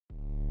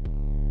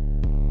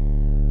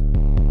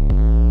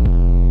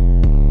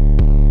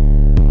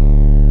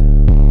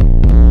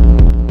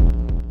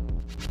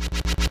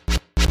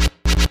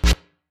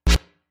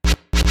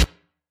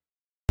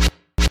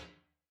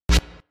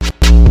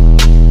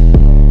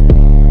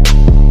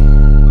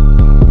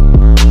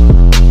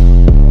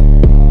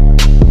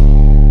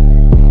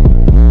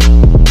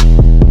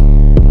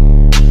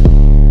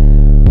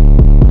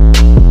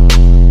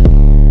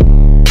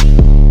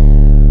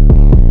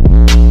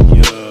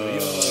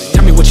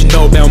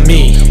about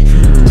me.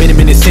 Been a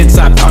minute since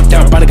I popped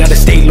out, but I gotta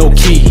stay low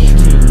key.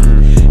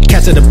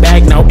 Cats in the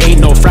bag, now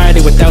ain't no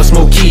Friday without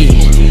Smokey.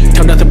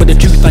 Tell nothing but the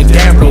truth like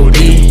damn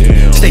broadie.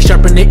 Stay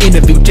sharp in the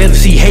interview,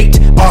 jealousy, hate,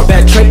 all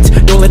bad traits.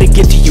 Don't let it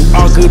get to you,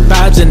 all good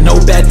vibes and no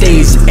bad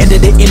days. End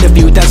of the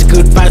interview, that's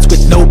good vibes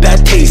with no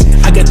bad taste.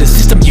 I got the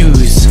system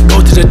used,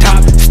 go to the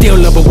top, still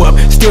level up,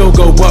 still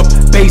go up.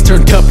 Bass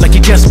turned up like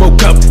you just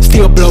woke up,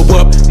 still blow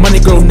up. Money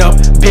grown up,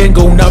 been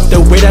going up, the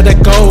way that I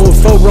go.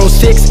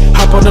 406,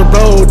 hop on the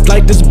road,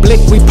 like this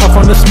blic, we puff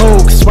on the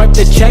smoke. Swipe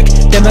the check,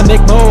 then I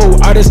make mo.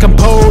 Artists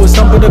compose,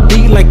 some with a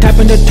beat like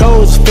tapping the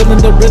toes. Feeling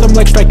the rhythm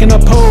like striking a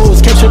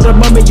pose. Capture the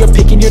moment, you're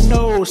picking your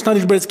nose. None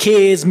of these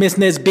kids missing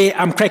this bit.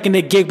 I'm cracking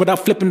the gig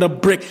without flipping the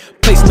brick.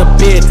 Placing the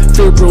bid,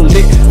 feel real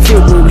lit,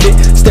 feel real lit.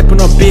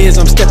 Stepping on biz,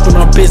 I'm stepping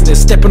on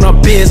business. Stepping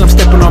on biz, I'm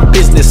stepping on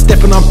business.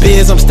 Stepping on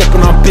biz, I'm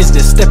stepping on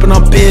business. Stepping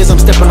on biz, I'm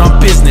stepping on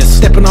business.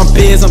 Stepping on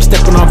biz, I'm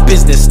stepping on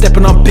business.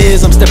 Stepping on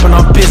biz, I'm stepping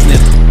on business.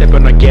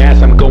 Stepping on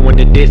gas, I'm going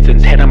the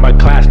distance. Head on my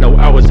class, no,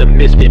 I was a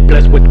misfit.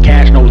 Blessed with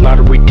cash, no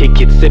lottery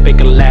tickets. Sit back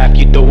and laugh,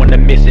 you don't wanna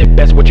miss it.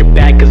 Best with your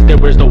back, cause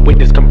there is no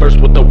witness. Converse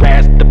with the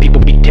rats, the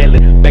people be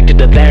telling. Back to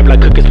the lab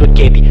like cooking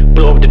spaghetti.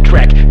 Blow up the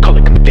track, call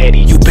it confetti.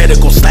 You better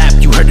go slap,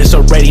 you heard this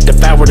already.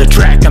 Devour the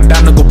track, I'm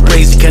bound to go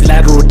crazy.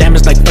 Collateral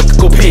damage like fuck,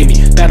 go pay me.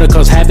 Battle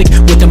cause havoc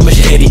with a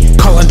machete.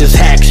 Calling this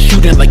hacks,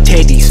 shooting like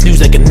Teddy.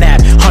 Snooze like a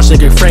nap, hunch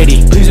like a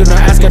Freddy. Please do not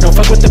ask, I don't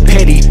fuck with the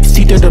petty.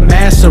 See through the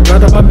mask,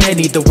 surrounded by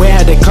many. The way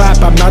I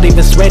clap, I'm not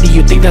even sweaty.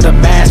 You think that I'm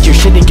masked, you're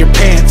shitting your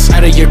pants.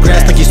 Out of your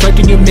grasp, like you swiped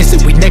and you miss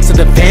it. We next to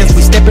the fans,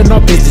 we stepping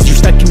on business. You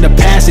stuck in the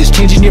past, it's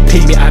changing your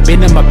pigment. I've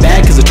been in my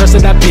bag, cause the trust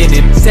that I've been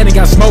in. Sending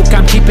out smoke,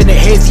 I'm keeping it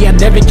hazy. I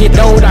never get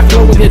old, I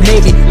flow with the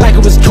Navy. Like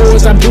it was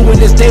chores, I'm doing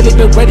this daily.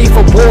 Been ready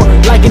for war,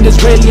 like an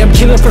Israeli. I'm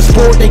killing for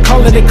sport, they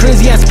calling it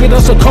crazy. I spit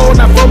on so cold,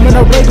 I'm foaming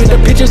Arabia. The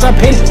pictures I'm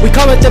painting, we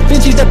call it Da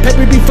Vinci. The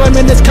pepper be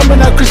flaming, it's coming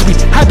out crispy.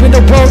 Hyping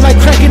the world like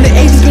cracking the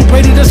 80s. Been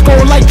ready to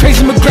score like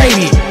Tracy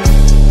McGrady.